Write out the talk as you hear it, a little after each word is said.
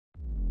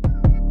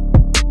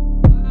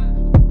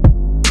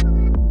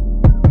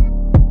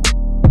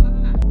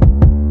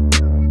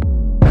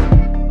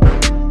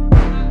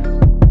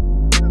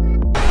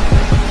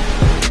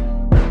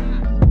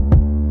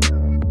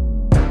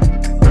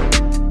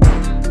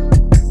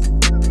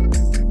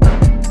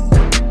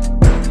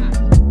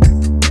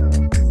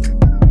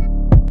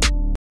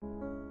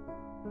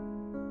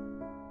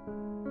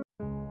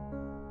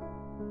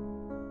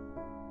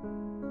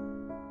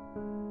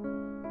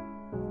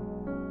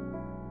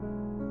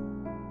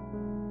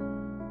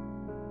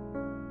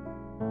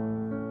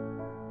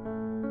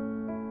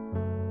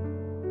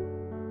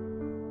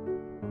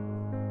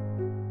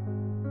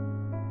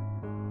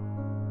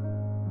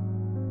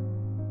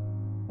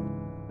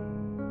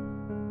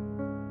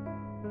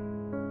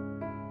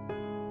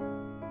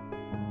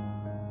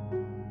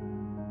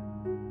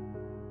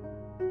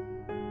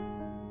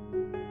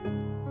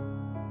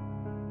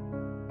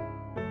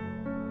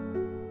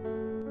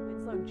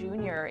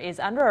is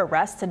under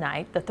arrest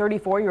tonight. The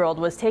 34-year-old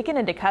was taken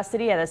into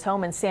custody at his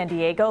home in San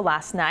Diego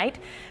last night.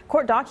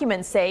 Court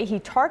documents say he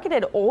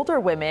targeted older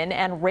women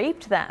and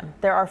raped them.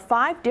 There are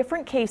 5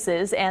 different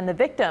cases, and the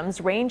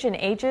victims range in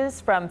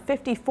ages from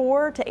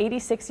 54 to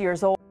 86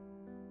 years old.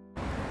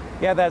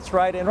 Yeah, that's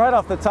right. And right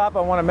off the top,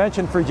 I want to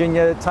mention,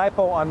 Virginia,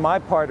 typo on my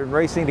part in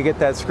racing to get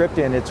that script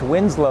in. It's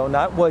Winslow,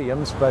 not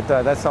Williams, but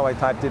that's how I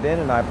typed it in,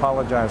 and I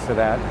apologize for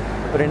that.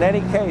 But in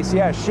any case,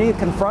 yeah, she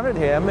confronted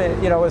him,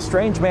 you know, a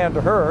strange man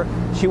to her.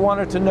 She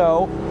wanted to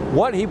know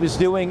what he was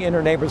doing in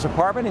her neighbor's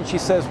apartment, and she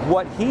says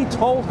what he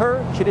told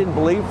her, she didn't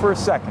believe for a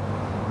second.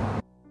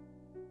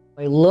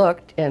 I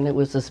looked, and it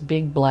was this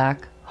big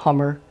black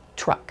Hummer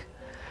truck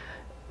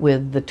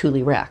with the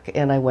Thule rack,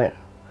 and I went,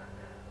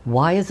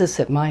 why is this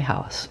at my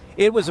house?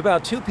 It was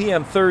about 2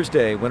 p.m.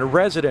 Thursday when a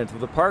resident of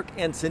the Park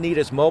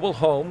Encinitas mobile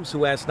homes,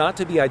 who asked not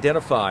to be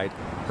identified,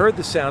 heard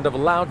the sound of a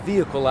loud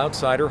vehicle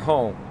outside her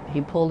home.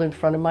 He pulled in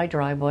front of my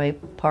driveway,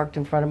 parked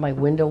in front of my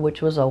window,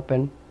 which was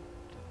open,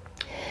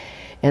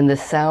 and the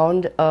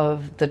sound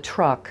of the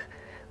truck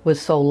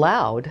was so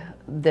loud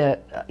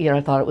that, you know,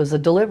 I thought it was a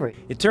delivery.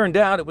 It turned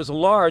out it was a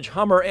large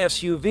Hummer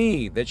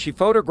SUV that she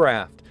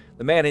photographed.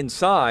 The man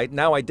inside,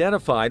 now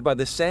identified by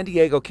the San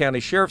Diego County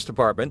Sheriff's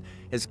Department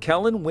as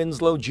Kellen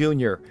Winslow,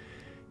 Jr.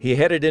 He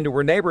headed into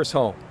her neighbor's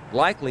home,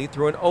 likely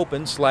through an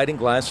open sliding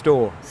glass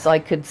door. So I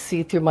could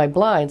see through my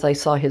blinds. I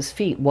saw his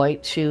feet,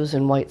 white shoes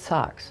and white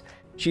socks.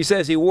 She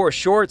says he wore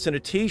shorts and a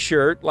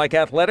t-shirt like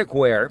athletic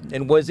wear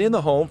and was in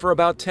the home for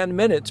about 10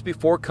 minutes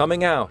before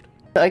coming out.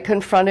 I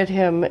confronted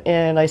him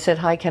and I said,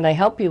 hi, can I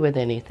help you with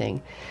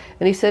anything?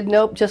 And he said,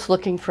 nope, just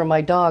looking for my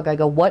dog. I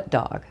go, what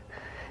dog?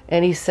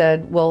 And he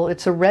said, well,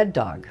 it's a red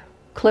dog,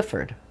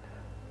 Clifford.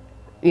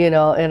 You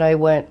know, and I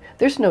went,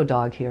 there's no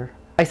dog here.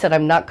 I said,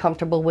 I'm not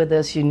comfortable with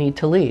this, you need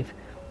to leave.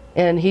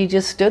 And he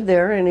just stood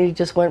there and he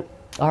just went,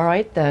 all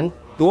right then.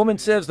 The woman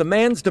says the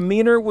man's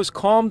demeanor was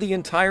calm the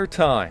entire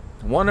time.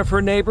 One of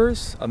her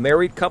neighbors, a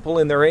married couple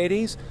in their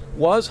 80s,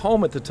 was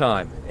home at the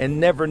time and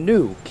never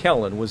knew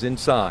Kellen was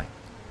inside.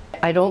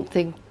 I don't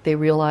think they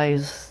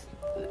realize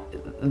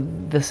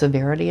the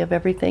severity of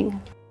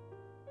everything.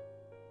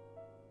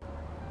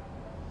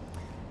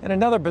 And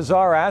another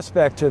bizarre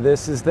aspect to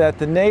this is that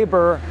the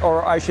neighbor,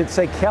 or I should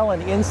say Kellen,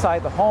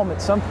 inside the home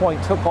at some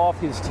point took off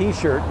his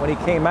t-shirt. When he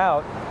came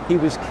out, he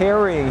was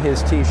carrying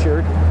his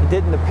t-shirt. He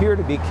didn't appear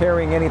to be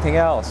carrying anything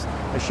else.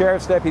 The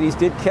sheriff's deputies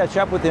did catch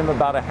up with him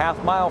about a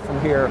half mile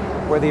from here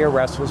where the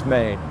arrest was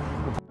made.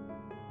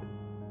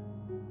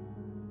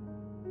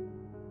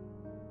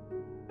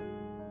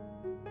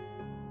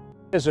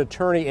 His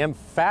attorney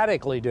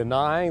emphatically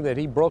denying that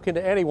he broke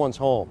into anyone's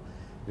home.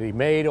 He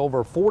made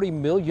over $40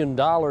 million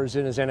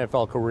in his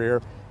NFL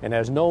career and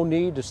has no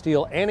need to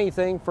steal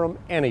anything from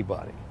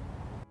anybody.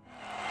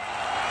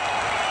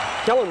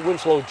 Kellen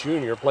Winslow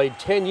Jr. played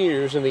 10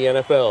 years in the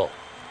NFL,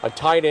 a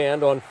tight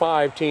end on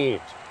 5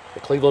 teams: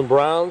 the Cleveland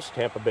Browns,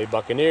 Tampa Bay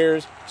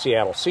Buccaneers,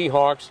 Seattle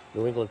Seahawks,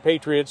 New England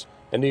Patriots,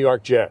 and New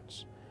York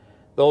Jets.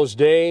 Those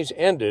days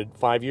ended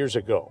 5 years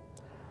ago.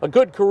 A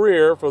good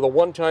career for the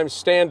one-time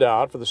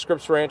standout for the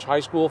Scripps Ranch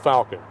High School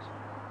Falcons.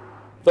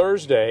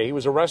 Thursday, he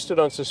was arrested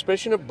on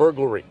suspicion of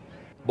burglary,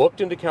 booked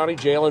into county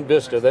jail in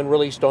Vista, then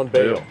released on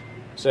bail,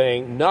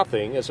 saying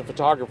nothing as a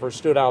photographer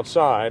stood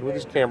outside with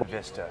his camera.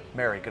 Vista.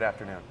 Mary, good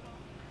afternoon.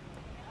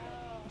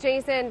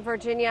 Jason,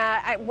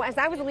 Virginia, as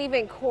I was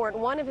leaving court,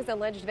 one of his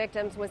alleged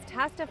victims was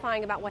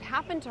testifying about what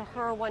happened to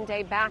her one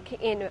day back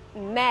in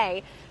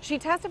May. She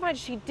testified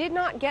she did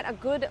not get a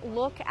good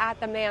look at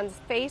the man's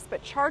face,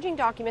 but charging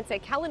documents say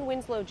Kellen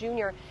Winslow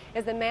Jr.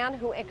 is the man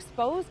who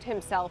exposed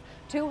himself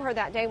to her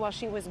that day while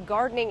she was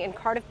gardening in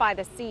Cardiff by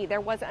the Sea.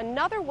 There was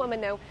another woman,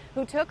 though,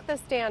 who took the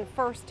stand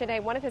first today,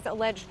 one of his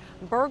alleged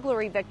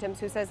burglary victims,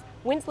 who says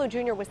Winslow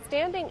Jr. was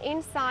standing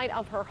inside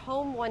of her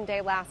home one day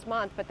last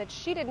month, but that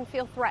she didn't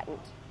feel threatened.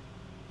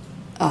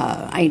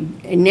 I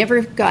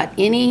never got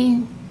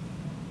any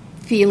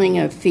feeling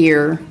of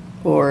fear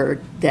or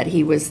that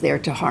he was there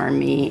to harm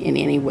me in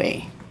any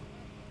way.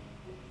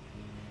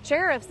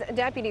 Sheriff's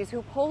deputies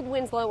who pulled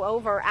Winslow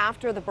over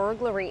after the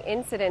burglary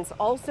incidents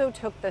also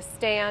took the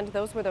stand.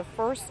 Those were the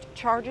first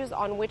charges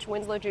on which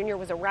Winslow Jr.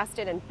 was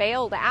arrested and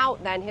bailed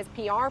out. Then his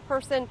PR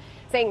person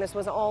saying this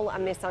was all a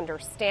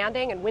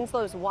misunderstanding. And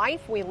Winslow's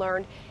wife, we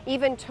learned,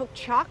 even took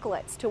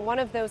chocolates to one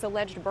of those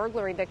alleged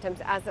burglary victims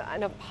as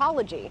an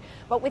apology.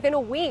 But within a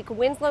week,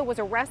 Winslow was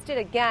arrested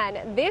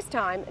again, this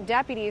time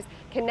deputies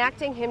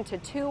connecting him to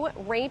 2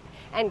 rape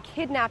and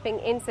kidnapping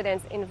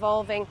incidents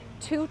involving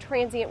 2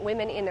 transient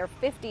women in their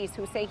 50s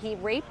who say he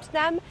raped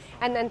them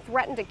and then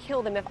threatened to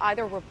kill them if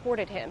either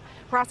reported him.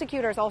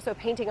 Prosecutors also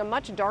painting a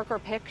much darker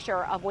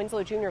picture of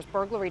Winslow Jr.'s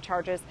burglary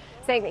charges,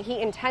 saying that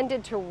he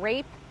intended to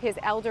rape his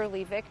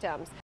elderly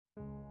victims.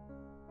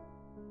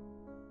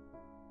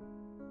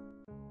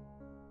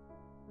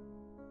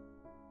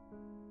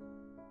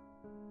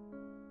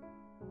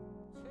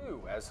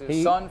 As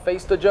his son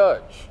faced a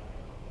judge.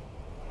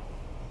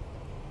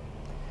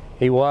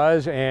 He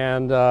was,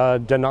 and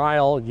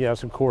denial,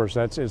 yes, of course,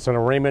 it's an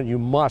arraignment. You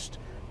must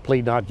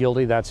plead not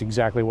guilty. That's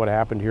exactly what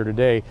happened here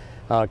today.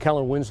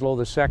 Kellen Winslow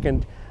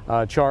II,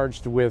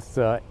 charged with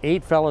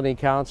 8 felony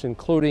counts,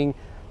 including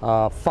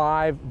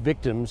 5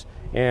 victims.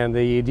 And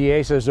the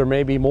DA says there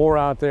may be more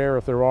out there.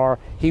 If there are,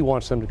 he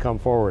wants them to come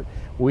forward.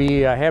 We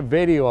have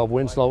video of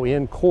Winslow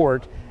in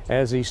court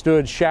as he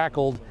stood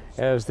shackled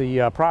as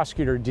the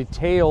prosecutor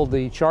detailed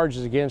the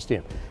charges against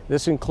him.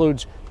 This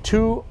includes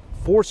 2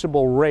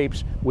 forcible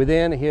rapes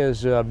within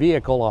his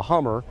vehicle, a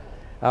Hummer.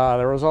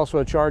 There was also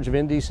a charge of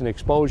indecent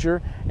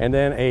exposure, and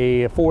then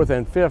a 4th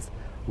and 5th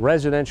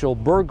residential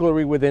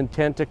burglary with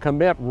intent to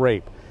commit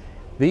rape.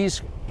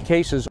 These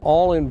cases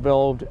all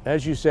involved,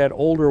 as you said,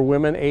 older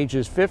women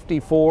ages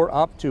 54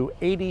 up to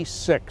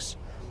 86.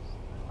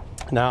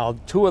 Now,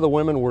 2 of the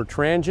women were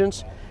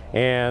transients,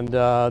 and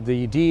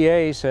the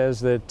DA says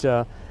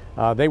that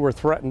they were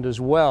threatened as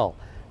well.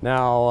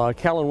 Now,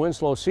 Kellen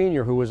Winslow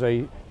Sr., who was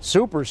a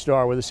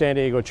superstar with the San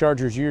Diego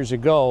Chargers years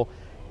ago,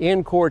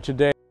 in court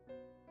today.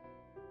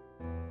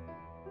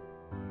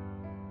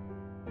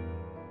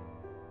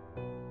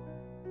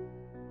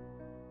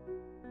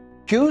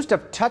 Accused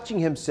of touching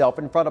himself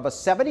in front of a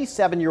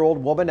 77-year-old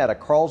woman at a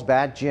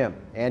Carlsbad gym.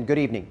 And good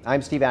evening.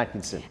 I'm Steve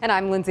Atkinson. And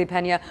I'm Lindsay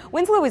Pena.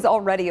 Winslow is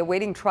already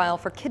awaiting trial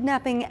for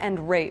kidnapping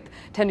and rape.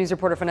 10 News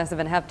reporter Vanessa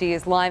Van Hefty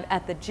is live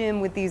at the gym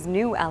with these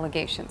new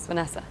allegations.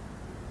 Vanessa.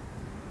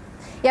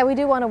 Yeah, we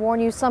do want to warn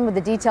you, some of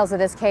the details of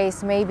this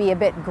case may be a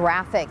bit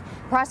graphic.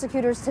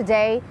 Prosecutors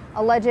today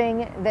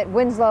alleging that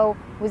Winslow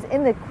was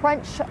in the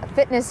Crunch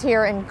Fitness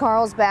here in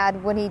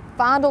Carlsbad when he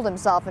fondled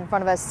himself in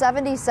front of a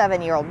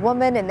 77-year-old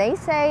woman, and they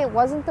say it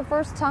wasn't the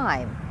first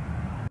time.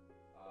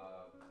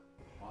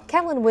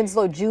 Kellen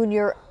Winslow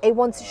Jr., a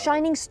once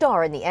shining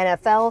star in the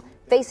NFL,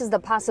 faces the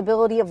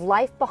possibility of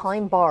life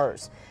behind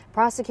bars.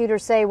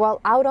 Prosecutors say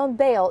while out on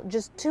bail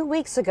just 2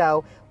 weeks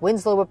ago,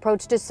 Winslow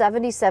approached a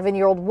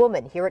 77-year-old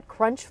woman here at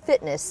Crunch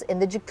Fitness in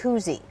the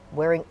jacuzzi,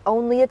 wearing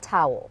only a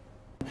towel.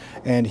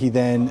 And he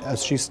then,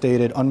 as she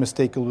stated,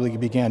 unmistakably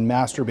began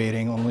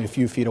masturbating only a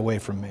few feet away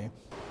from me.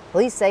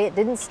 Police say it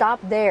didn't stop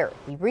there.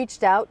 He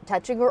reached out,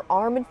 touching her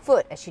arm and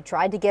foot as she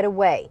tried to get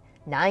away.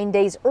 9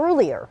 days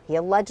earlier, he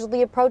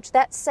allegedly approached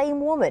that same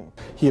woman.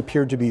 He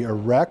appeared to be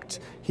erect.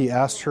 He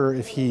asked her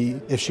if she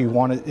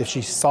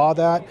saw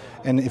that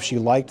and if she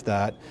liked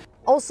that.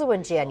 Also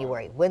in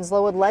January,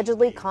 Winslow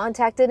allegedly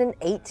contacted an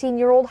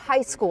 18-year-old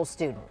high school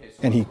student.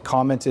 And he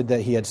commented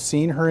that he had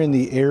seen her in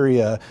the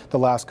area the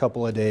last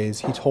couple of days.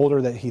 He told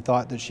her that he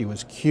thought that she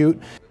was cute.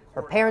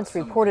 Her parents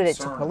reported it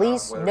to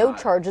police. No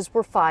charges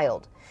were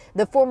filed.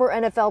 The former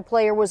NFL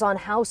player was on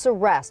house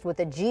arrest with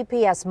a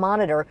GPS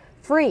monitor,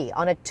 free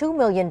on a $2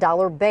 million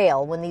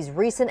bail when these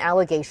recent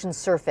allegations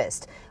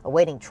surfaced,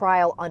 awaiting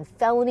trial on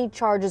felony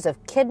charges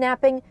of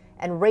kidnapping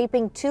and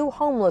raping 2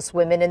 homeless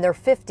women in their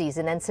 50s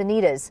in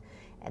Encinitas,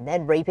 and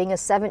then raping a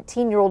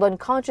 17-year-old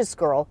unconscious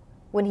girl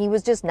when he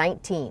was just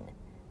 19.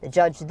 The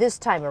judge this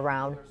time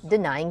around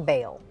denying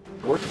bail.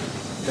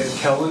 That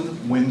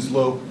Kellen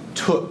Winslow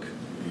took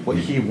what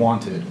he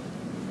wanted.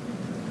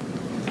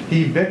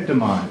 He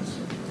victimized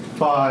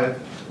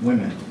 5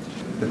 women.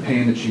 The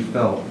pain that she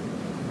felt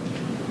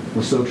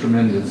was so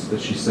tremendous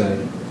that she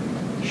said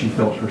she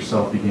felt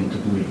herself begin to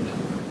bleed.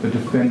 The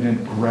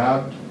defendant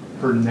grabbed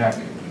her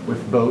neck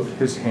with both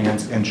his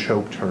hands and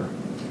choked her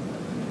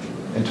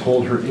and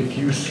told her, "If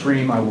you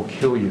scream, I will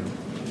kill you."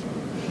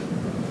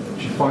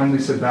 She finally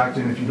said back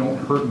to him, "If you don't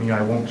hurt me,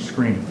 I won't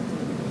scream."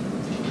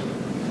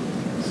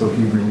 So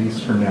he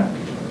released her neck.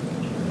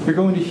 You're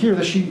going to hear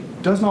that she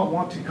does not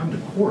want to come to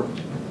court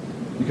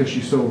because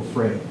she's so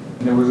afraid.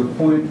 And there was a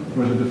point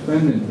where the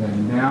defendant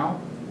then, now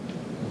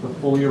with a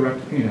fully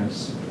erect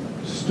penis,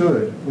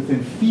 stood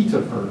within feet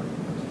of her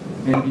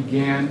and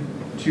began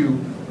to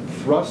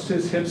thrust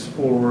his hips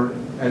forward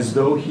as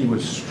though he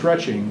was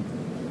stretching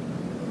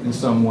in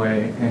some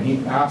way, and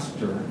he asked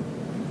her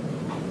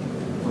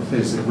with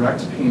his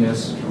erect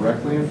penis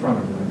directly in front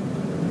of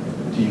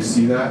her, "Do you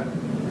see that?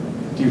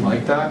 Do you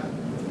like that?"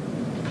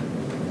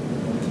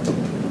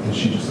 And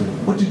she just said,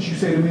 "What did you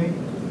say to me?"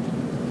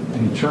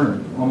 And he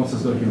turned, almost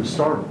as though he was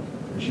startled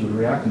that she would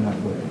react in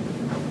that way,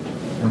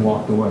 and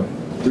walked away.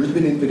 There's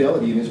been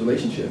infidelity in his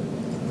relationship.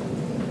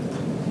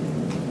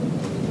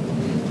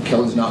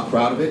 Kellen's not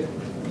proud of it,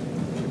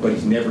 but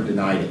he's never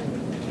denied it.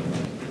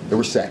 There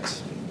was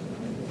sex.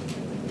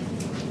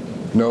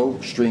 No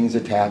strings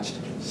attached,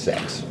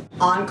 sex.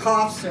 On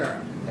cough syrup.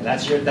 And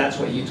that's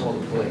what you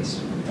told the police,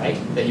 right?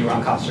 That you were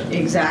on cough syrup.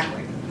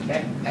 Exactly.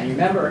 Okay. And you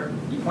remember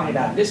you pointed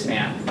out this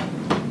man,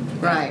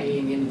 right,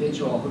 being the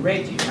individual who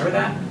raped you. Remember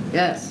that?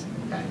 Yes.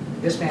 Okay.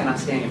 This man I'm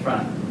standing in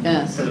front of.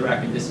 Yes. For the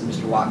record, this is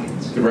Mr.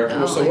 Watkins. The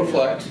record will so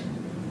reflect.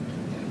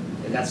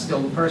 And that's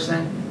still the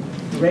person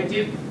who raped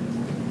you?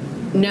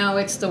 No,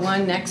 it's the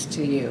one next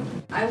to you.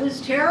 I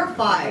was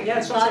terrified. Yeah,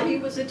 I thought he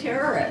was a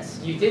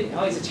terrorist. You didn't?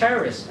 Oh, he's a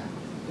terrorist now.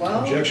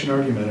 Well, objection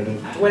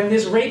argumentative. When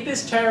this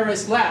rapist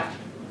terrorist left,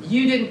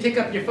 you didn't pick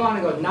up your phone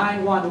and go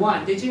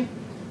 911, did you?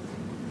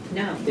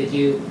 No. Did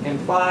you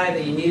imply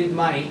that you needed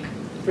money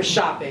for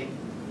shopping,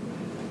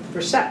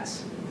 for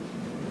sex?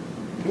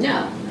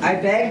 No. I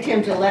begged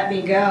him to let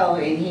me go,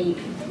 and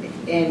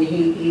and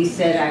he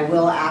said, I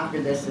will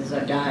after this is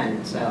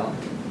done, so.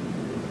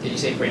 Did you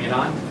say bring it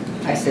on?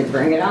 I said,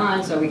 bring it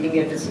on so we can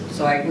get this,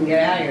 so I can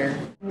get out of here.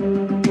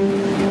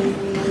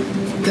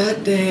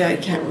 That day I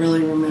can't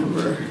really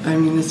remember. I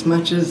mean, as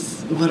much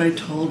as what I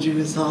told you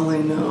is all I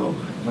know.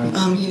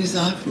 He's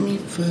offered me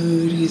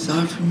food, he's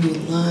offered me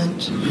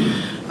lunch,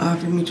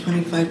 offered me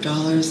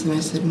 $25, and I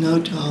said no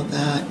to all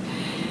that.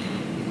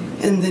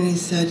 And then he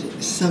said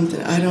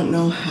something, I don't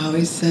know how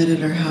he said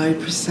it or how he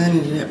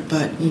presented it,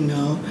 but he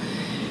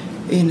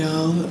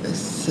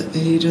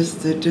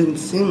just, it didn't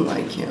seem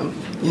like him.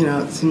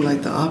 It seemed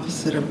like the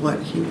opposite of what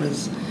he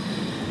was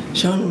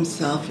showing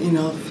himself,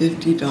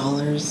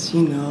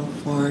 $50,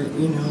 for,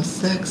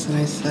 sex. And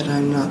I said,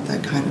 I'm not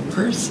that kind of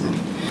person.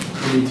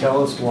 Can you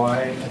tell us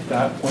why, at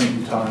that point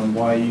in time,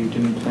 why you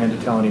didn't plan to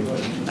tell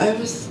anybody?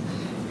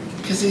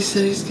 Because he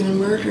said he's going to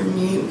murder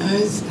me, and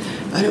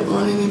I don't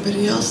want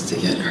anybody else to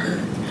get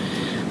hurt.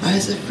 I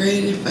was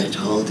afraid if I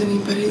told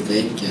anybody,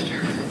 they'd get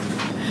hurt.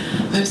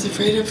 I was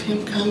afraid of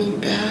him coming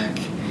back,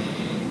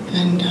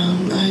 and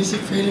I was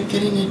afraid of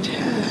getting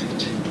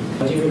attacked.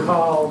 Do you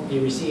recall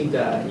you received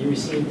a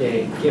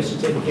gift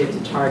certificate to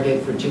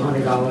Target for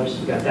 $200?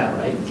 You got that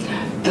right?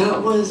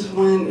 That was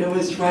when it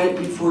was right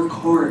before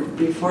court.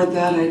 Before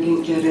that, I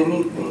didn't get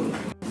anything.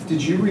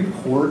 Did you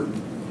report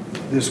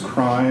this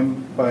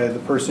crime by the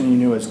person you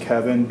knew as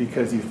Kevin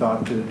because you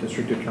thought the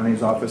district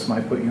attorney's office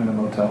might put you in a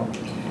motel?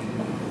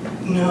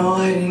 No,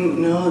 I didn't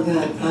know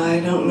that. I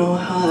didn't know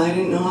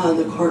how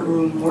the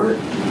courtroom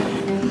worked.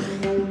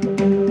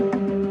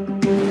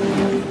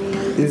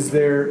 Is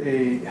there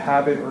a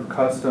habit or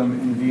custom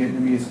in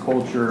Vietnamese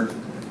culture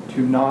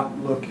to not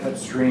look at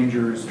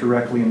strangers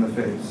directly in the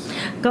face?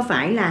 Có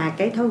phải là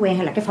cái thói quen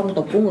hay là cái phong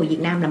tục của người Việt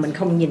Nam là mình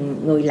không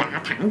nhìn người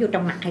lạ thẳng vô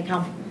trong mặt hay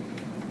không?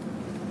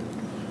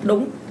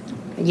 Đúng.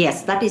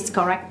 Yes, that is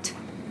correct.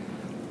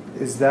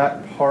 Is that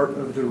part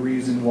of the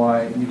reason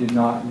why you did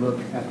not look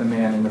at the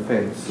man in the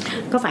face?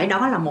 Có phải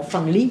đó là một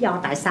phần lý do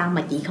tại sao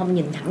mà chị không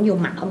nhìn thẳng vô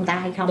mặt ông ta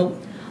hay không? Đúng.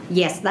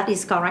 Yes, that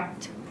is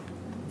correct.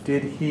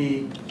 Did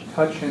he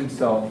touch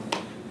himself?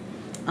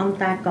 Ông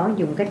ta có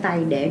dùng cái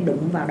tay để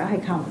đụng vào đó hay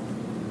không?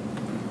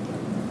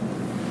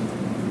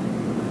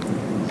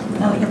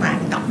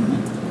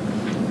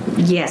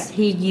 Yes,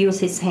 he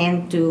used his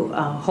hand to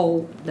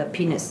hold the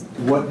penis.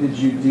 What did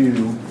you do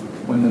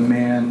when the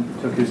man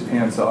took his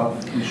pants off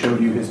and showed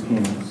you his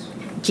penis?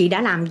 Chị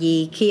đã làm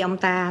gì khi ông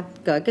ta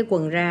cởi cái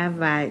quần ra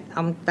và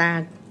ông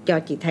ta cho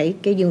chị thấy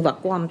cái dương vật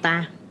của ông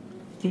ta?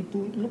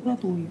 Lúc đó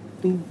tôi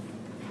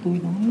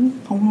nói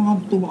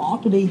không, tôi bỏ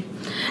tôi đi.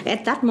 At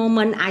that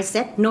moment I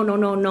said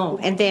no,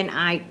 and then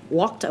I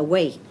walked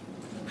away.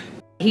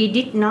 He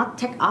did not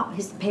take off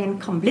his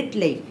pants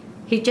completely.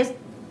 He just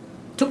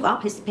took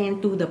off his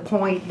pants to the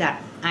point that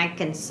I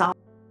can saw.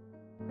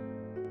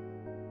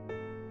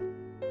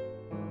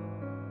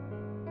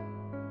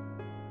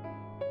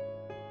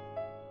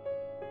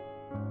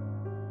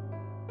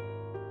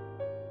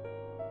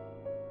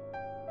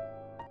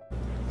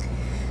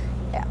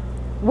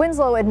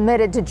 Winslow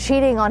admitted to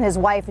cheating on his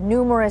wife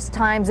numerous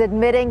times,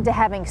 admitting to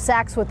having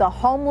sex with a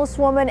homeless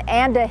woman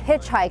and a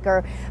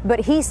hitchhiker, but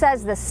he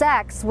says the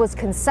sex was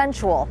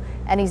consensual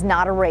and he's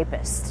not a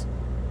rapist.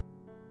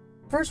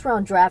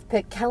 First-round draft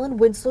pick Kellen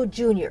Winslow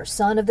Jr.,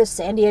 son of the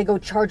San Diego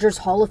Chargers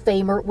Hall of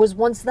Famer, was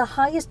once the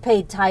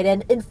highest-paid tight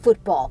end in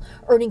football,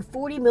 earning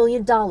 $40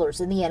 million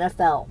in the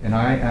NFL. And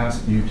I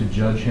ask you to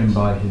judge him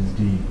by his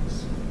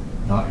deeds,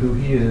 not who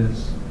he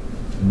is,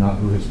 not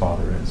who his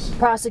father is.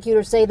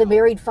 Prosecutors say the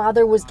married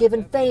father was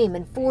given fame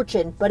and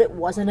fortune, but it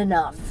wasn't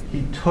enough.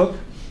 He took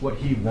what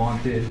he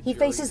wanted. He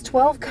faces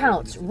 12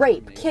 counts: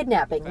 rape,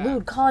 kidnapping,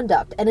 lewd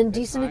conduct, and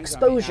indecent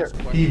exposure.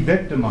 He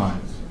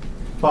victimized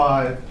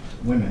 5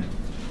 women.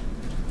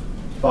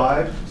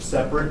 5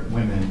 separate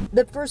women.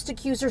 The first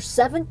accuser,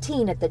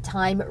 17 at the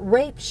time,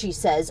 raped, she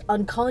says,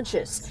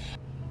 unconscious.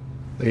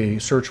 A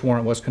search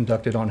warrant was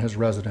conducted on his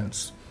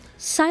residence.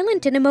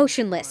 Silent and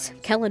emotionless,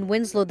 Kellen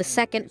Winslow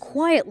II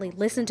quietly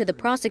listened to the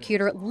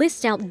prosecutor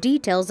list out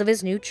details of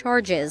his new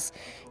charges.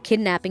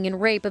 Kidnapping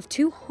and rape of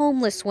 2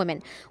 homeless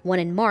women, one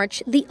in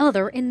March, the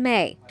other in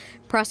May.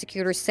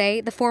 Prosecutors say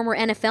the former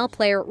NFL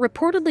player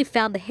reportedly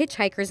found the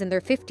hitchhikers in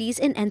their 50s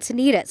in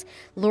Encinitas,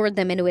 lured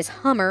them into his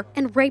Hummer,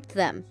 and raped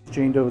them.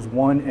 Jane Does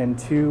 1 and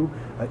 2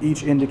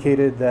 each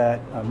indicated that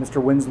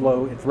Mr.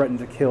 Winslow had threatened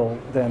to kill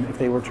them if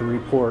they were to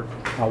report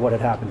what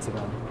had happened to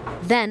them.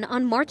 Then,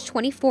 on March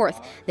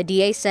 24th, the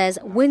DA says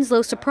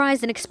Winslow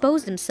surprised and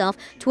exposed himself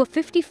to a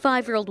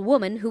 55-year-old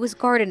woman who was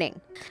gardening.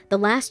 The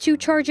last 2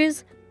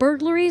 charges,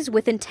 burglaries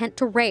with intent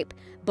to rape,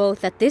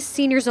 both at this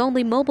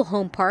seniors-only mobile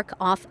home park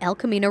off El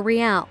Camino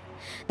Real.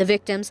 The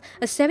victims,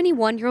 a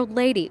 71-year-old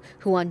lady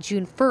who on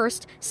June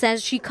 1st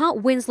says she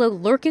caught Winslow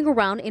lurking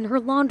around in her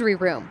laundry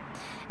room,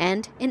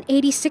 and an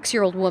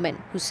 86-year-old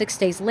woman who 6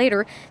 days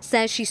later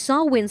says she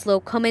saw Winslow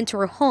come into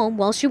her home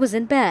while she was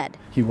in bed.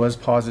 He was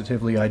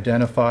positively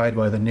identified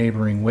by the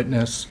neighboring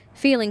witness.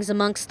 Feelings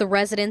amongst the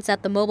residents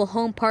at the mobile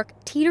home park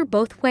teeter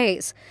both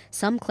ways.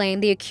 Some claim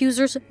the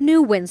accusers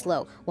knew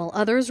Winslow, while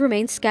others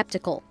remain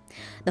skeptical.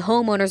 The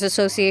Homeowners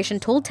Association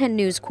told 10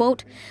 News,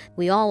 quote,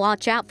 "We all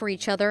watch out for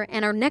each other,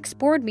 and our next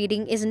board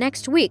meeting is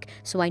next week,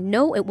 so I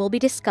know it will be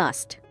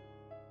discussed."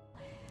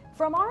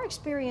 From our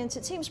experience,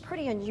 it seems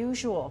pretty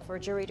unusual for a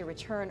jury to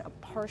return a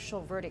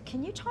partial verdict.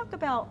 Can you talk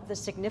about the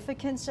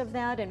significance of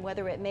that and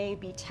whether it may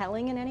be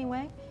telling in any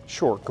way?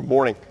 Sure. Good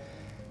morning.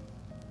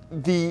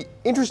 The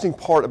interesting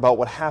part about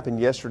what happened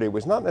yesterday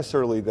was not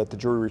necessarily that the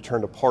jury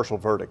returned a partial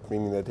verdict,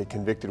 meaning that they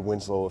convicted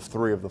Winslow of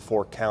 3 of the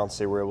 4 counts.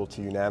 They were able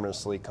to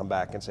unanimously come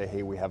back and say,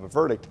 hey, we have a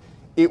verdict.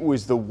 It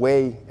was the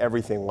way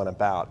everything went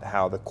about,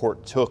 how the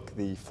court took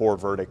the 4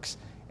 verdicts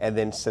and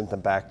then sent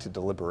them back to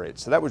deliberate.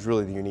 So that was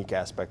really the unique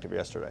aspect of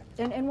yesterday.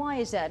 And why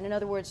is that? In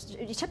other words,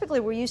 typically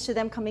we're used to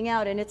them coming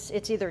out and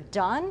it's either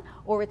done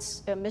or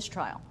it's a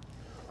mistrial.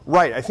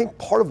 Right. I think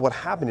part of what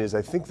happened is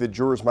I think the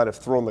jurors might have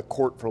thrown the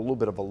court for a little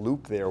bit of a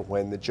loop there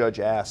when the judge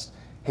asked,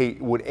 hey,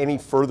 would any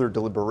further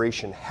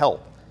deliberation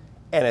help?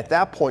 And at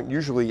that point,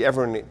 usually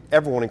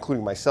everyone,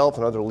 including myself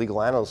and other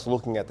legal analysts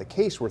looking at the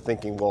case, were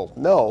thinking, well,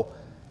 no.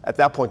 At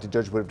that point, the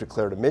judge would have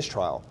declared a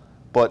mistrial.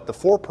 But the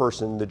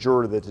foreperson, the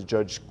juror that the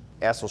judge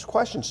asked those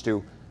questions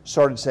to,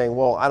 started saying,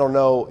 well, I don't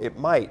know, it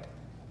might.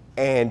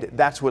 And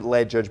that's what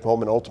led Judge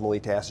Bowman ultimately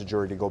to ask the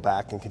jury to go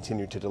back and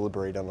continue to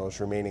deliberate on those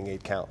remaining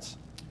 8 counts.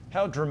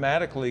 How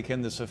dramatically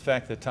can this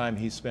affect the time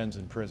he spends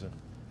in prison?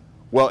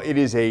 Well, it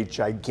is a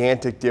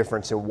gigantic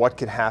difference in what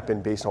could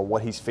happen based on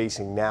what he's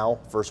facing now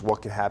versus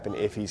what could happen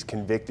if he's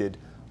convicted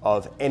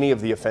of any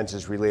of the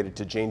offenses related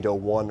to Jane Doe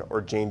 1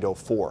 or Jane Doe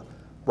 4.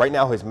 Right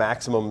now, his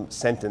maximum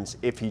sentence,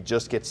 if he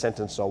just gets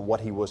sentenced on what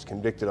he was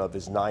convicted of,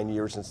 is 9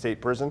 years in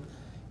state prison.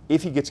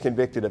 If he gets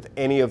convicted of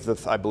any of the,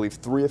 I believe,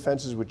 3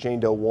 offenses with Jane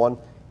Doe 1,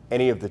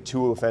 any of the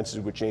 2 offenses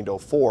with Jane Doe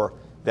 4,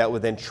 that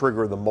would then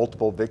trigger the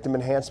multiple victim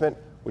enhancement,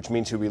 which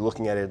means he'll be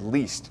looking at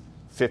least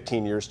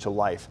 15 years to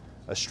life,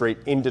 a straight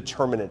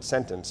indeterminate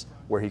sentence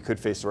where he could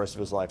face the rest of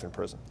his life in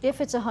prison.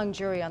 If it's a hung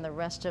jury on the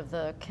rest of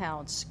the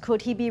counts,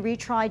 could he be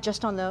retried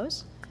just on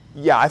those?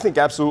 Yeah, I think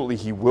absolutely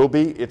he will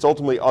be. It's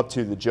ultimately up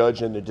to the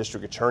judge and the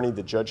district attorney.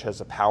 The judge has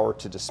the power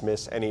to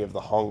dismiss any of the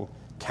hung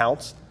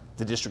counts.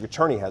 The district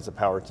attorney has the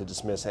power to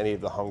dismiss any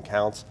of the hung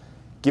counts.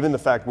 Given the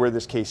fact where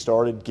this case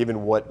started,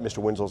 given what Mr.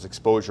 Winslow's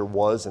exposure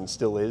was and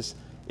still is,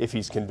 if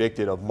he's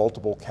convicted of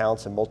multiple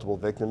counts and multiple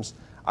victims,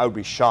 I would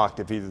be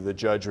shocked if either the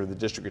judge or the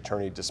district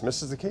attorney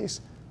dismisses the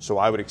case. So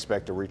I would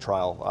expect a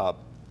retrial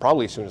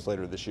probably as soon as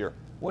later this year.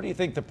 What do you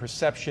think the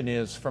perception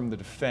is from the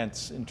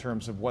defense in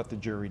terms of what the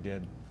jury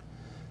did?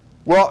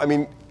 Well, I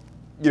mean,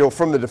 you know,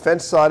 from the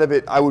defense side of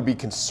it, I would be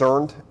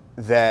concerned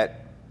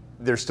that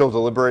they're still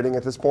deliberating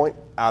at this point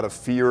out of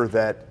fear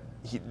that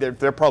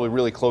they're probably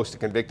really close to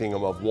convicting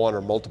him of 1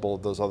 or multiple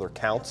of those other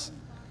counts.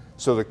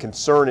 So the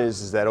concern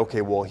is that,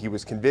 okay, well, he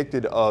was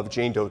convicted of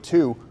Jane Doe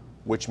 2,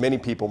 which many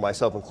people,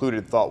 myself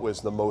included, thought was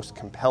the most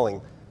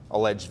compelling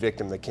alleged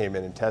victim that came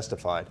in and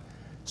testified.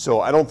 So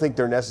I don't think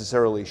they're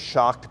necessarily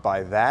shocked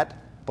by that,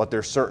 but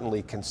they're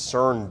certainly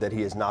concerned that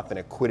he has not been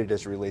acquitted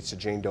as it relates to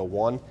Jane Doe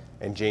 1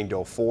 and Jane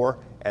Doe 4,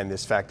 and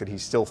this fact that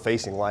he's still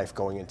facing life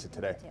going into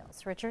today.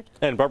 Yes, Richard?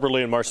 And Barbara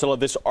Lee and Marcella,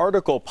 this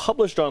article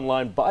published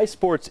online by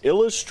Sports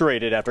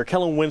Illustrated after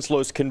Kellen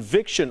Winslow's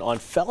conviction on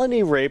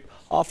felony rape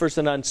offers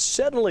an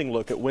unsettling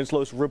look at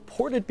Winslow's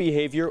reported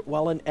behavior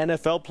while an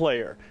NFL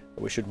player.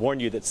 We should warn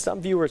you that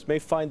some viewers may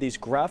find these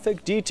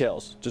graphic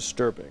details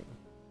disturbing.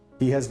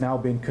 He has now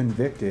been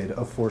convicted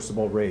of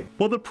forcible rape.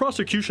 Well, the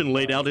prosecution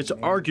laid out its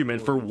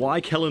argument for why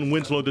Kellen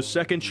Winslow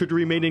II should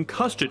remain in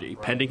custody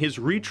pending his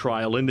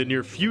retrial in the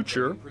near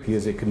future. He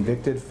is a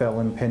convicted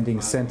felon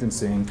pending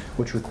sentencing,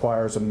 which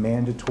requires a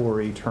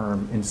mandatory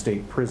term in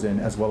state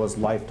prison as well as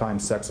lifetime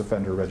sex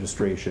offender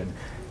registration.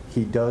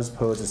 He does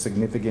pose a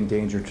significant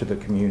danger to the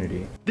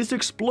community. This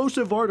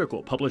explosive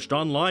article, published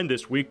online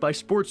this week by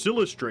Sports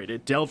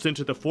Illustrated, delves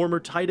into the former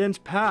tight end's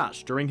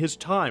past during his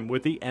time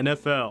with the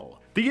NFL.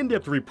 The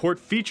in-depth report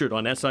featured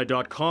on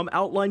SI.com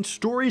outlined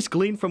stories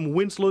gleaned from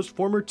Winslow's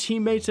former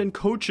teammates and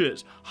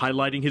coaches,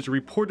 highlighting his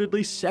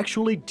reportedly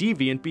sexually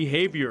deviant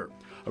behavior.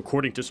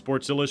 According to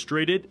Sports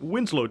Illustrated,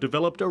 Winslow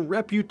developed a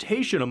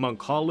reputation among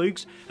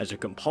colleagues as a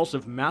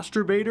compulsive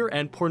masturbator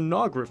and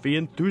pornography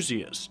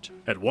enthusiast.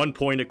 At one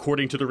point,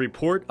 according to the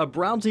report, a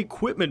Browns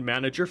equipment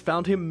manager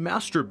found him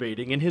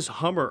masturbating in his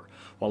Hummer.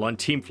 While on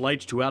team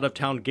flights to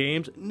out-of-town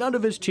games, none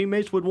of his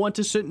teammates would want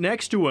to sit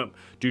next to him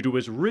due to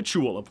his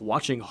ritual of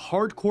watching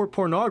hardcore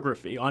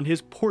pornography on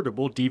his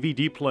portable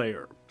DVD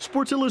player.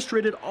 Sports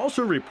Illustrated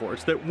also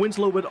reports that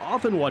Winslow would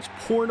often watch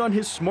porn on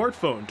his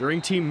smartphone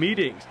during team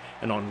meetings,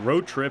 and on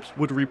road trips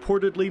would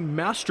reportedly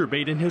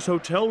masturbate in his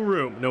hotel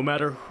room no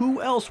matter who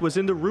else was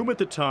in the room at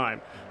the time,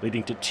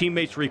 leading to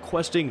teammates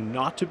requesting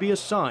not to be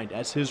assigned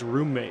as his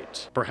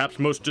roommate. Perhaps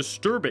most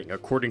disturbing,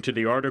 according to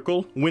the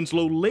article,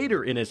 Winslow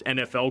later in his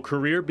NFL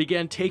career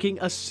began taking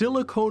a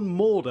silicone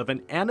mold of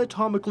an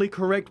anatomically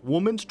correct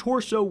woman's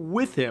torso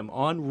with him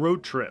on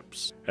road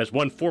trips. As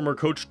one former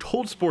coach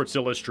told Sports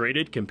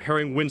Illustrated,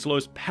 comparing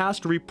Winslow's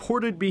past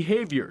reported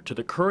behavior to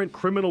the current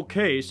criminal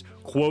case,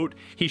 quote,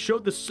 "He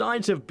showed the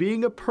signs of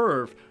being a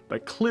perv,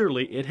 but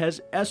clearly it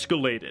has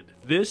escalated.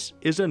 This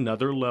is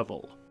another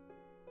level."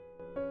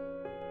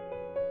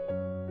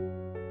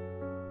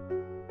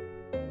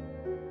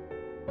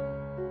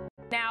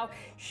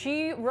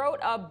 She wrote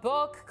a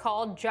book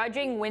called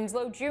Judging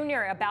Winslow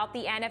Jr. about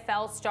the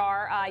NFL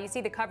star. You see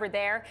the cover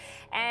there.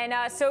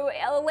 And so,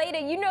 Leda,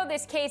 you know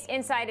this case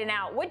inside and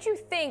out. What'd you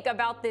think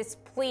about this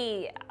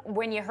plea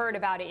when you heard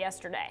about it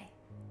yesterday?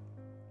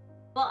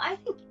 Well, I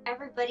think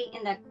everybody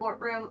in that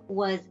courtroom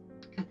was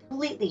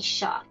completely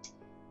shocked.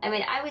 I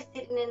mean, I was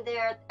sitting in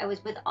there, I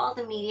was with all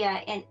the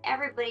media, and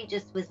everybody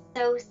just was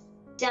so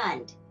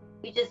stunned.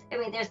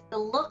 There's the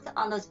looks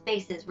on those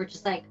faces were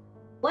just like,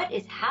 what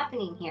is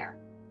happening here?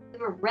 We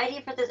were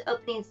ready for those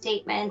opening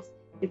statements.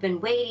 We've been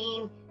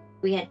waiting.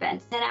 We had been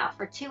sent out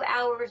for 2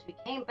 hours. We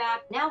came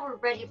back. Now we're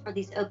ready for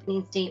these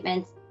opening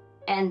statements.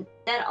 And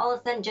then all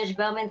of a sudden, Judge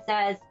Bowman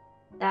says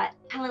that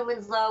Kellen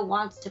Winslow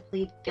wants to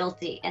plead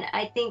guilty. And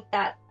I think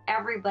that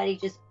everybody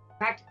just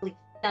practically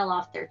fell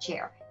off their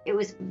chair. It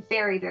was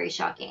very, very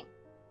shocking.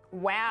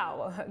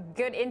 Wow,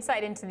 good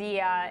insight into the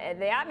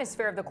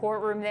atmosphere of the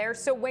courtroom there.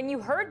 So when you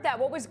heard that,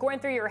 what was going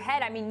through your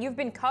head? I mean, you've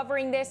been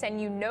covering this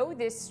and you know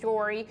this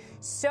story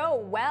so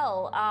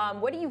well.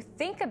 What do you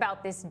think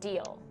about this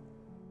deal?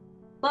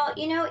 Well,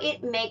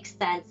 it makes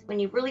sense when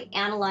you really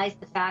analyze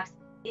the facts.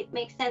 It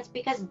makes sense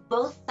because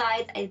both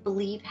sides, I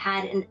believe,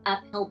 had an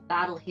uphill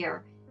battle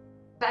here,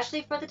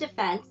 especially for the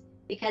defense,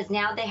 because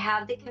now they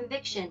have the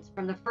convictions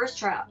from the first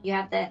trial. You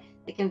have the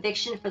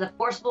conviction for the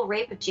forcible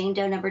rape of Jane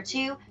Doe number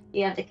 2.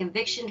 You have the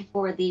conviction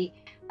for the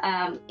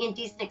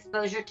indecent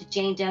exposure to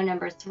Jane Doe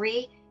number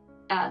 3.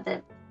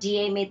 The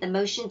DA made the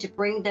motion to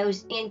bring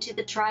those into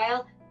the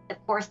trial.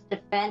 Of course, the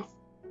defense,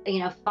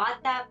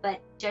 fought that,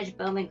 but Judge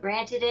Bowman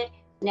granted it.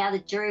 Now the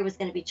jury was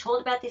going to be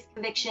told about these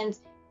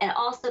convictions. And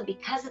also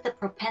because of the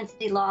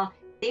propensity law,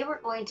 they were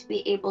going to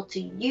be able to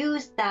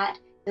use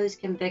those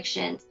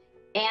convictions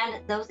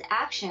and those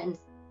actions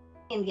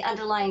in the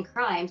underlying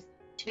crimes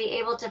to be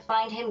able to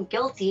find him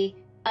guilty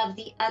of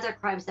the other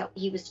crimes that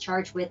he was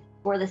charged with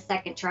for the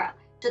second trial.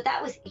 So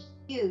that was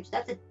huge.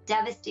 That's a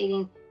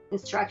devastating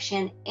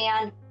instruction.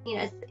 And,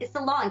 it's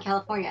the law in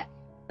California,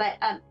 but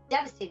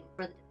devastating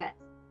for the defense.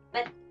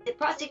 But the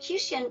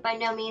prosecution by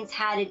no means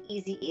had it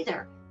easy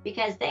either,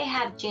 because they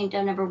have Jane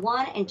Doe number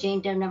 1 and Jane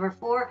Doe number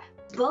 4.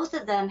 Both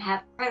of them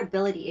have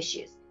credibility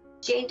issues.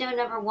 Jane Doe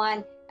number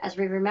 1, as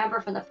we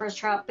remember from the first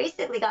trial,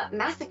 basically got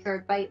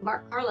massacred by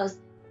Mark Carlos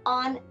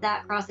on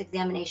that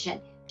cross-examination.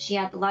 She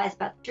had the lies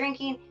about the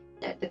drinking,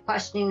 the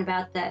questioning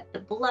about the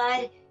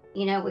blood.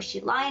 Was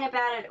she lying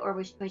about it, or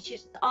was she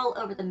was all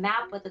over the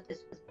map whether this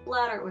was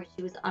blood or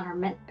she was on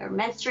her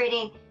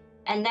menstruating?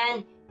 And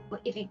then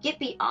if you get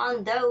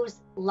beyond those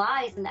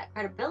lies and that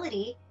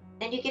credibility,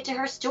 then you get to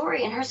her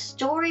story. And her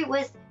story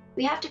was,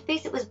 we have to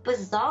face it, was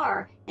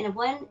bizarre. And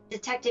one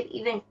detective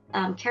even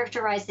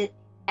characterized it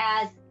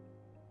as,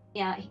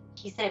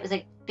 he said it was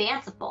like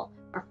fanciful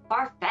or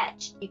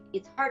far-fetched.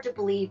 It's hard to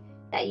believe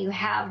that you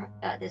have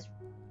this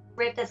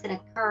rape that's going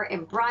to occur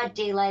in broad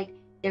daylight.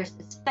 There's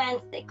this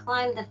fence. They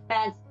climb the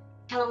fence.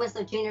 Kellen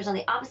Winslow Jr. is on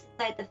the opposite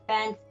side of the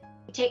fence.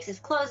 He takes his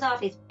clothes off.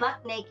 He's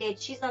buck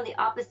naked. She's on the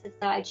opposite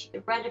side. She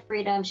could run to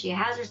freedom. She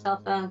has her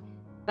cell phone,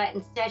 but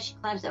instead she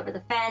climbs over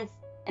the fence.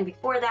 And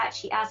before that,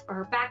 she asks for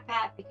her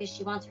backpack because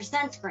she wants her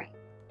sunscreen.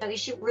 So is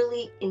she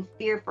really in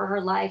fear for her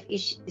life?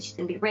 She's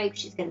going to be raped.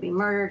 She's going to be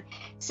murdered.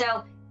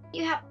 So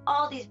you have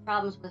all these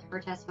problems with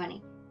her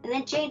testimony. And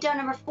then Jane Doe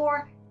number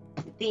 4,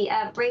 the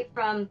rape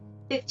from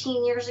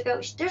 15 years ago,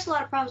 there's a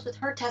lot of problems with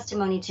her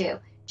testimony too.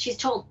 She's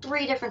told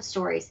 3 different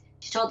stories.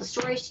 She told the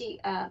story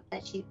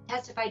that she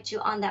testified to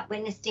on that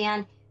witness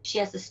stand. She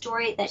has the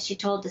story that she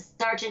told to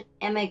Sergeant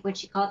Emig when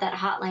she called that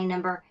hotline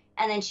number.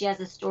 And then she has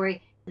a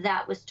story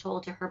that was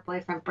told to her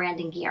boyfriend,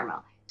 Brandon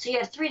Guillermo. So you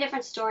have 3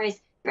 different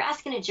stories. You're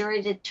asking a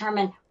jury to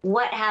determine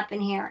what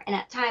happened here. And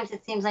at times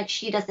it seems like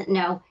she doesn't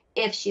know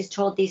if she's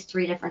told these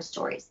 3 different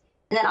stories.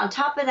 And then on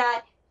top of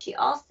that, she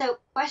also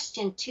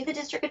questioned to the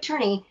district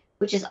attorney,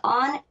 which is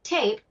on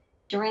tape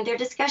during their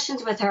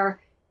discussions with her,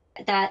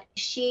 that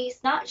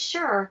she's not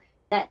sure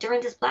that during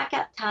this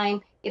blackout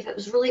time, if it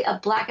was really a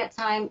blackout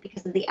time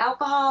because of the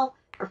alcohol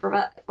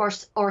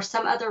or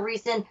some other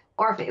reason,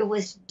 or if it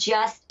was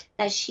just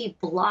that she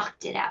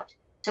blocked it out.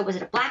 So was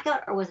it a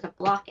blackout or was it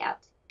a blockout?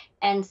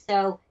 And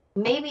so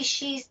maybe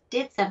she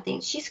did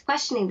something. She's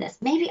questioning this.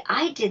 Maybe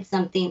I did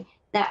something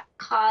that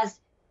caused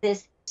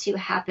this to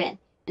happen.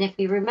 And if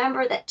we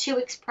remember that 2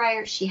 weeks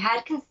prior, she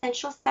had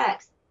consensual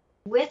sex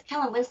with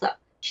Kellen Winslow.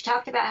 She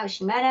talked about how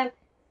she met him.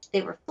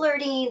 They were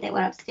flirting. They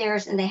went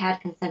upstairs and they had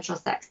consensual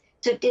sex.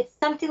 So did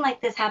something like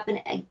this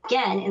happen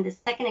again in the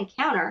second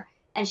encounter?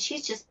 And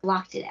she's just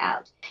blocked it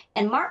out.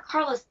 And Mark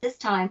Carlos, this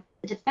time,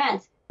 the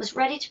defense, was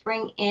ready to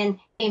bring in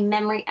a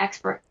memory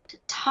expert to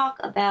talk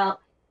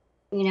about,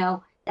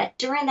 that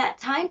during that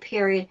time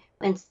period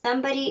when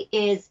somebody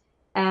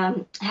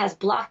has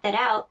blocked that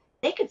out,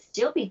 they could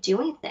still be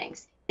doing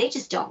things. They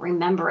just don't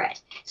remember it.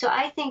 So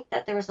I think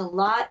that there was a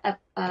lot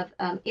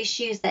of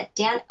issues that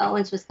Dan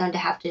Owens was going to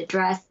have to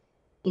address.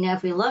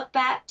 If we look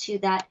back to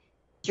that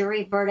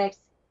jury verdict,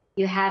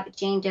 you have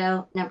Jane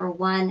Doe number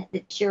 1.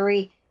 The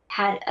jury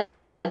had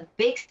a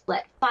big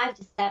split,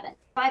 5-7.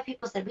 5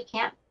 people said we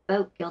can't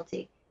vote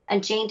guilty.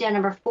 And Jane Doe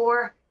number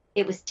 4,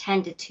 it was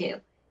 10-2.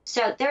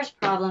 So there's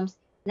problems.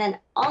 Then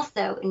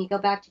also, when you go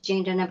back to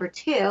Jane Doe number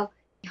 2,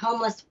 the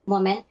homeless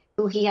woman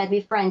who he had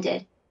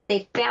befriended,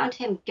 they found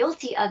him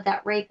guilty of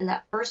that rape in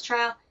that first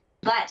trial,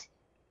 but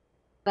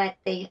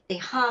they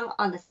hung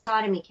on the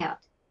sodomy count.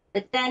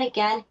 But then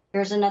again,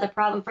 here's another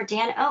problem for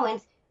Dan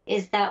Owens,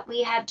 is that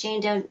we have Jane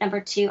Doe number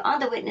 2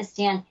 on the witness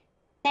stand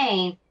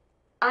saying,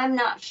 I'm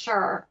not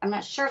sure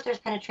if there's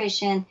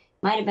penetration,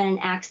 might have been an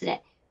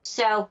accident.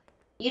 So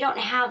you don't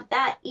have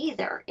that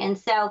either. And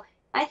so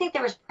I think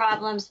there was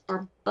problems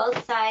for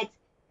both sides.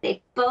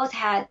 They both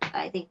had,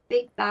 I think,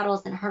 big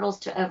battles and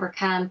hurdles to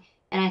overcome.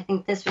 And I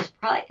think this was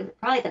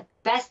probably the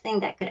best thing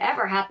that could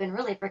ever happen,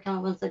 really, for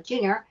Kellen Winslow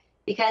Jr.,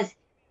 because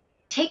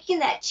taking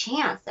that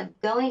chance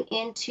of going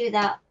into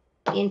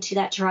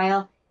that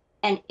trial,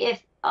 and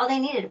if all they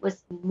needed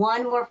was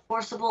one more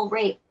forcible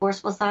rape,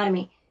 forcible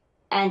sodomy,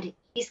 and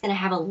he's going to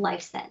have a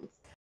life sentence.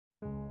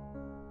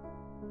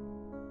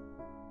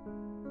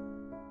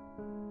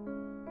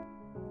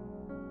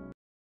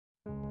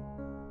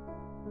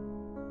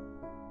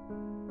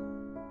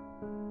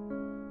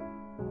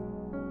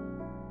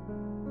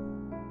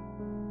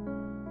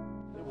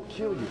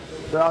 Kill you.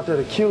 They're out there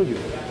to kill you.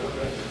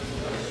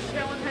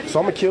 So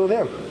I'm gonna kill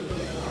them.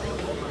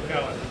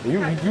 You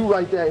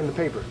write that in the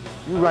paper.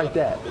 You write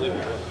that.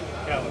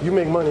 You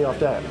make money off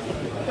that.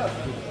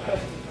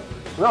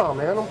 No,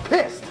 man, I'm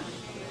pissed.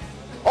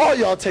 All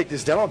y'all take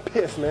this down. I'm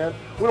pissed, man.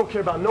 We don't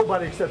care about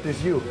nobody except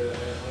this you.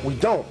 We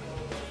don't.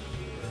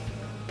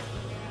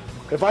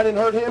 If I didn't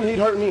hurt him, he'd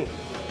hurt me.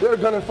 They're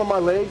gunning for my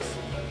legs.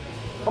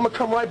 I'm gonna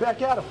come right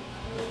back at him.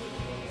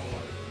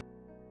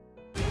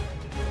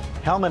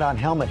 Helmet on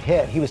helmet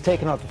hit. He was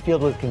taken off the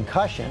field with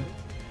concussion.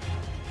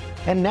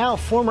 And now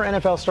former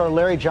NFL star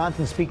Larry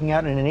Johnson speaking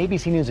out in an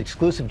ABC News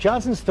exclusive.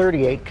 Johnson's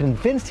 38,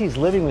 convinced he's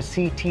living with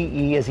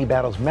CTE as he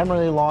battles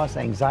memory loss,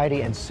 anxiety,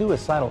 and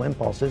suicidal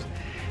impulses.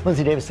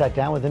 Lindsay Davis sat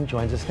down with him,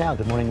 joins us now.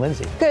 Good morning,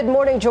 Lindsay. Good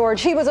morning,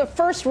 George. He was a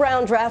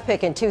first-round draft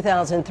pick in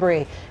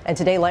 2003. And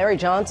today, Larry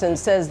Johnson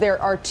says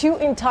there are 2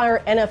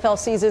 entire NFL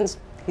seasons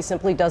he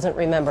simply doesn't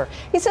remember.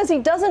 He says he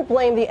doesn't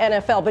blame the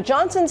NFL, but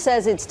Johnson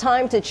says it's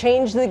time to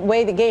change the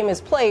way the game is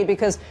played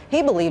because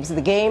he believes the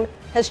game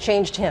has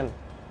changed him.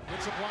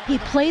 He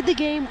played the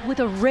game with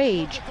a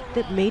rage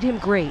that made him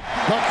great. The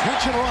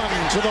catch and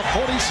run to the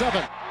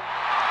 47.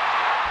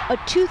 A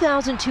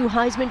 2002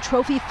 Heisman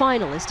Trophy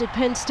finalist at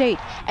Penn State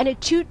and a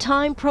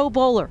 2-time Pro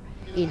Bowler.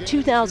 In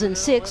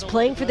 2006,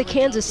 playing for the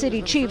Kansas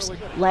City Chiefs,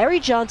 Larry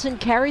Johnson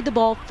carried the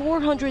ball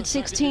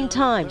 416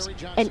 times,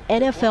 an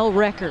NFL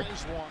record.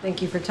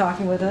 Thank you for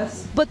talking with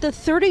us. But the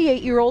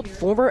 38-year-old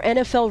former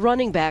NFL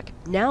running back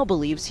now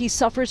believes he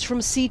suffers from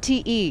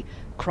CTE,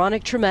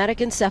 chronic traumatic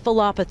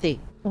encephalopathy.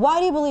 Why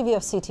do you believe you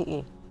have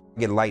CTE? I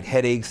get light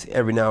headaches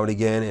every now and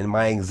again, and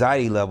my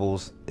anxiety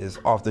levels is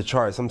off the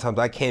chart. Sometimes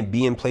I can't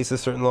be in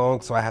places certain long,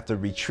 so I have to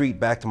retreat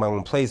back to my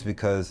own place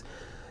because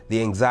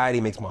the anxiety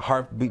makes my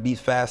heart beat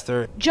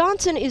faster.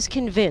 Johnson is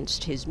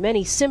convinced his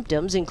many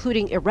symptoms,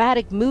 including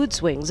erratic mood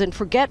swings and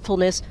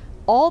forgetfulness,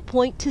 all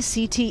point to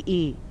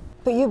CTE.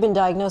 But you've been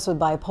diagnosed with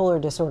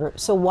bipolar disorder,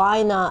 so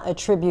why not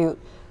attribute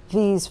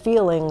these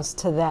feelings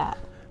to that?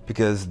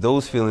 Because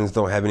those feelings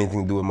don't have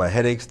anything to do with my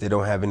headaches. They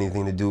don't have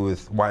anything to do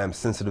with why I'm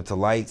sensitive to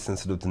light,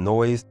 sensitive to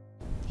noise.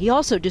 He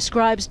also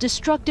describes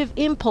destructive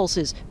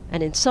impulses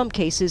and, in some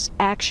cases,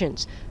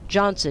 actions.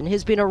 Johnson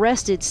has been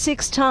arrested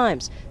 6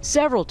 times,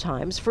 several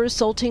times for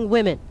assaulting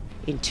women.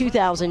 In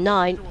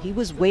 2009, he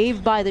was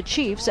waived by the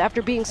Chiefs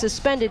after being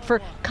suspended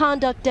for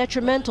conduct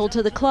detrimental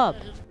to the club.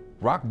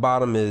 Rock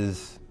bottom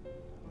is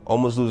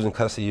almost losing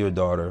custody of your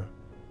daughter,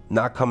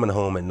 not coming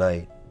home at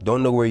night,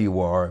 don't know where you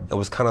are. It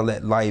was kind of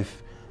let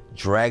life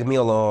drag me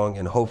along,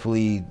 and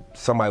hopefully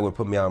somebody would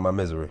put me out of my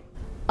misery.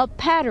 A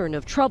pattern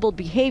of troubled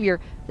behavior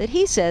that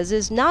he says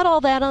is not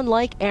all that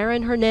unlike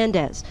Aaron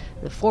Hernandez,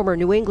 the former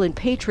New England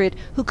Patriot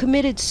who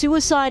committed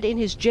suicide in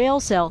his jail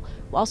cell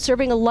while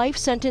serving a life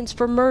sentence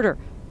for murder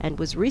and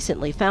was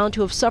recently found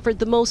to have suffered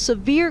the most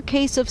severe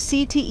case of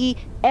CTE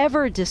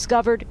ever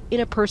discovered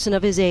in a person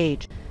of his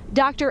age.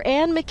 Dr.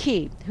 Ann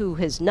McKee, who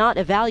has not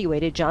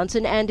evaluated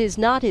Johnson and is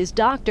not his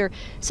doctor,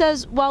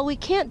 says while we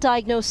can't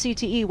diagnose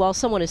CTE while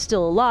someone is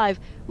still alive,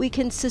 we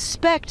can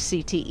suspect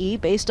CTE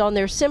based on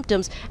their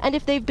symptoms and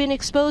if they've been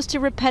exposed to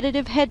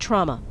repetitive head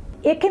trauma.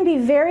 It can be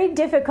very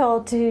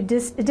difficult to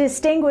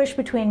distinguish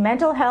between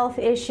mental health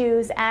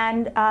issues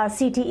and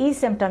CTE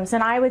symptoms,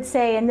 and I would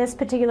say in this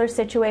particular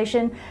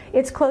situation,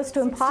 it's close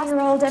to impossible.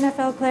 16-year-old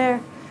NFL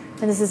player,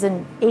 and this is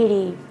an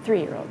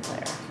 83-year-old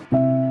player.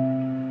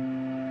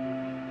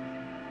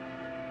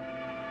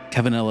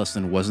 Kevin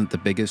Ellison wasn't the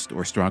biggest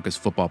or strongest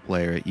football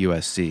player at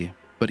USC,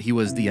 but he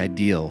was the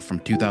ideal from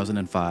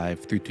 2005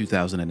 through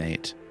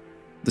 2008.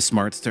 The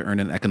smarts to earn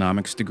an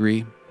economics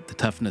degree, the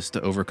toughness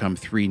to overcome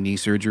 3 knee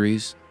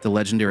surgeries, the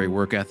legendary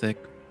work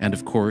ethic, and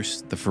of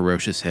course, the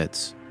ferocious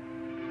hits.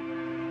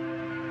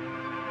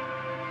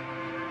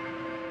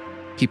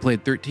 He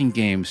played 13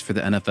 games for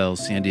the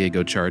NFL's San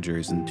Diego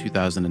Chargers in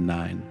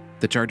 2009.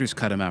 The Chargers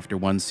cut him after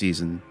 1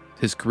 season.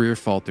 His career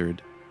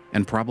faltered,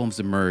 and problems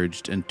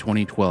emerged in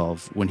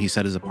 2012 when he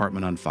set his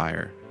apartment on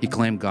fire. He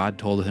claimed God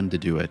told him to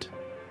do it.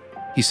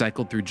 He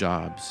cycled through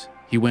jobs.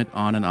 He went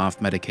on and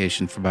off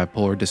medication for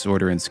bipolar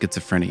disorder and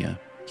schizophrenia.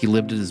 He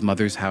lived at his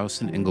mother's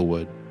house in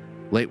Inglewood.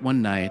 Late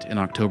one night in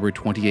October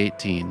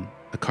 2018,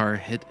 a car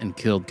hit and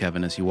killed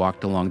Kevin as he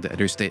walked along the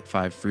Interstate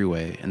 5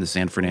 freeway in the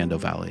San Fernando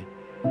Valley.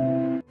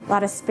 A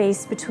lot of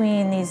space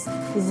between these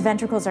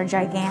ventricles are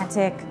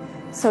gigantic.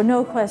 So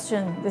no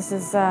question, this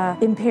is an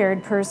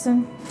impaired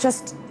person.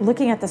 Just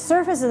looking at the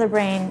surface of the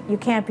brain, you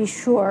can't be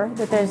sure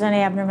that there's any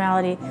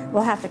abnormality.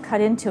 We'll have to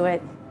cut into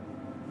it.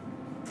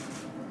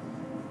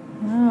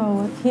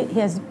 Oh, he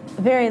has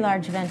very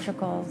large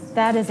ventricles.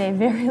 That is a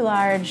very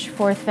large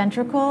fourth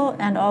ventricle,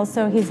 and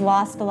also he's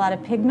lost a lot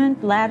of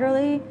pigment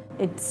laterally.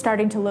 It's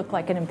starting to look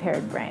like an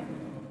impaired brain.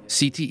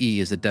 CTE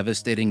is a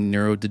devastating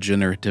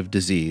neurodegenerative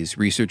disease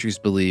researchers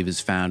believe is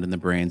found in the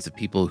brains of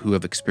people who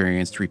have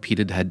experienced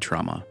repeated head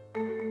trauma.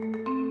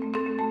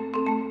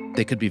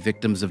 They could be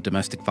victims of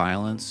domestic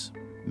violence,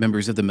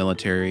 members of the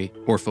military,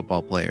 or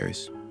football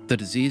players. The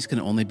disease can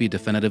only be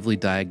definitively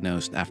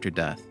diagnosed after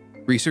death.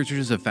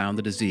 Researchers have found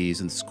the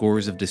disease in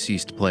scores of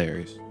deceased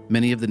players.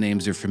 Many of the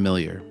names are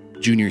familiar: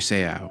 Junior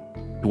Seau,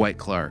 Dwight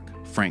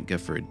Clark, Frank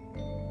Gifford.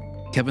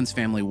 Kevin's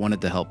family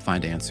wanted to help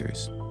find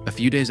answers. A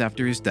few days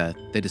after his death,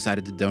 they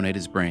decided to donate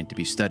his brain to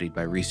be studied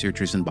by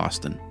researchers in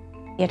Boston.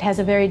 It has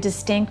a very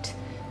distinct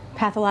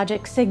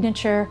pathologic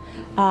signature.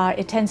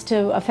 It tends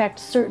to affect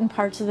certain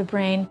parts of the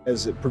brain.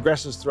 As it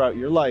progresses throughout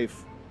your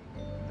life,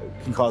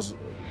 it can cause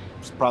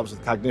problems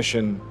with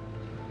cognition,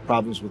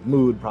 problems with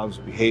mood, problems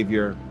with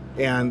behavior.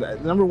 And the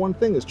number one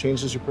thing is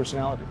changes your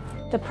personality.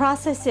 The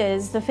process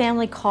is the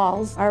family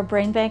calls our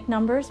brain bank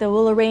numbers. They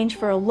will arrange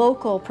for a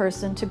local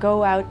person to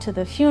go out to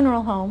the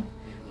funeral home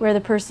where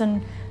the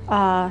person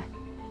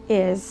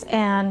is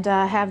and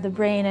have the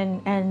brain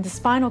and the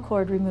spinal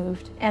cord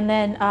removed. And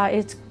then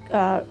it's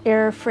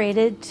air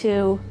freighted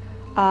to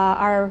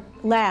our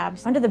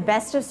labs. Under the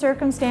best of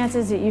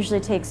circumstances, it usually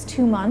takes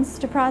 2 months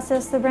to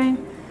process the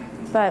brain.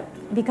 But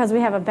because we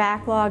have a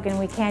backlog and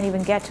we can't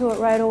even get to it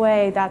right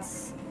away,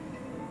 that's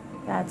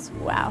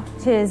wow.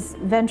 His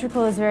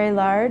ventricle is very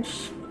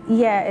large.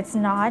 Yeah, it's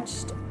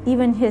notched.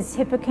 Even his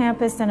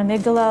hippocampus and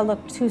amygdala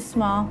look too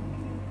small.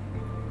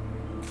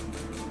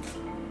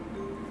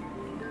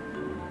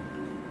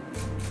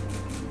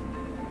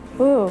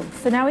 Ooh,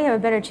 so now we have a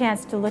better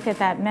chance to look at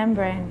that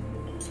membrane.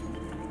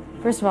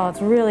 First of all,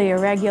 it's really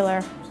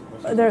irregular.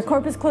 The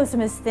corpus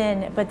callosum is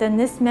thin, but then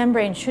this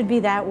membrane should be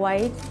that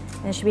white,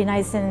 and it should be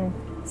nice and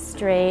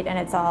straight, and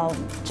it's all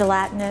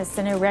gelatinous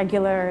and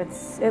irregular.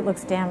 It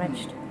looks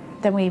damaged.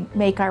 Then we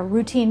make our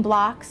routine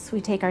blocks.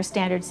 We take our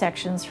standard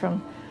sections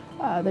from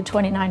the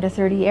 29 to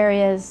 30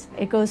 areas.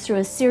 It goes through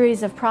a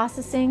series of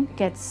processing,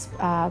 gets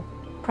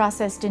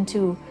processed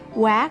into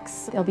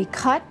wax. They'll be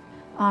cut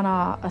on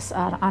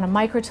a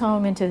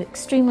microtome into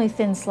extremely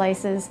thin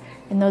slices,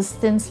 and those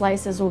thin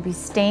slices will be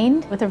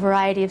stained with a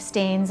variety of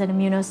stains and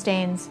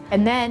immunostains.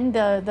 And then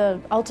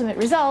the ultimate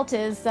result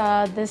is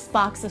this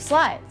box of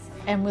slides.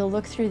 And we'll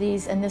look through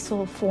these, and this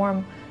will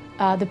form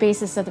the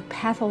basis of the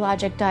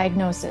pathologic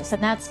diagnosis.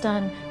 And that's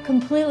done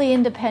completely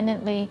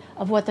independently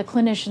of what the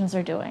clinicians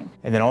are doing.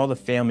 And then all the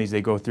families,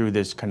 they go through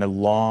this kind of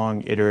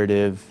long,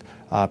 iterative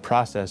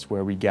process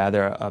where we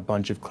gather a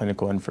bunch of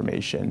clinical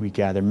information. We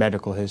gather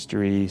medical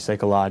history,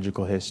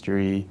 psychological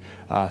history,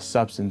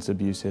 substance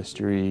abuse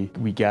history.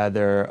 We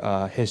gather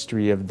a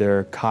history of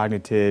their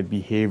cognitive,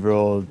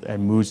 behavioral,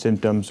 and mood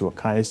symptoms, what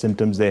kind of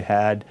symptoms they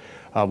had,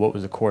 what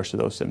was the course of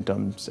those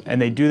symptoms.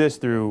 And they do this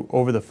through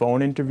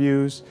over-the-phone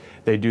interviews.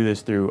 They do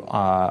this through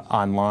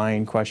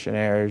online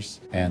questionnaires.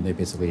 And they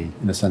basically,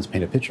 in a sense,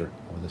 paint a picture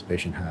of what this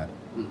patient had.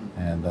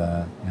 And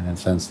in a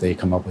sense, they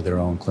come up with their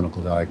own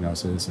clinical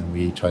diagnosis, and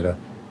we try to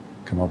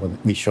come up with,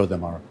 we show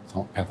them our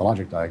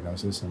pathologic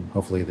diagnosis, and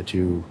hopefully the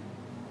two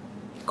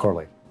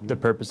correlate. The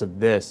purpose of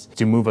this is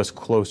to move us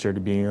closer to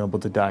being able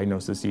to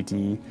diagnose the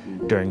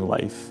CTE during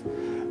life.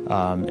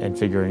 And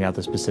figuring out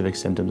the specific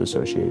symptoms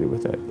associated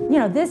with it. You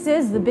know, this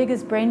is the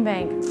biggest brain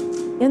bank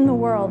in the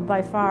world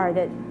by far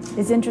that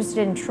is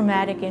interested in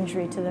traumatic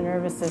injury to the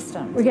nervous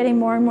system. We're getting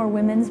more and more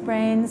women's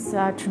brains.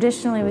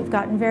 Traditionally, we've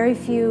gotten very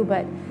few,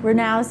 but we're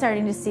now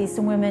starting to see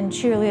some women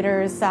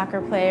cheerleaders,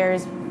 soccer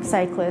players,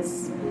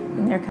 cyclists,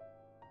 and they're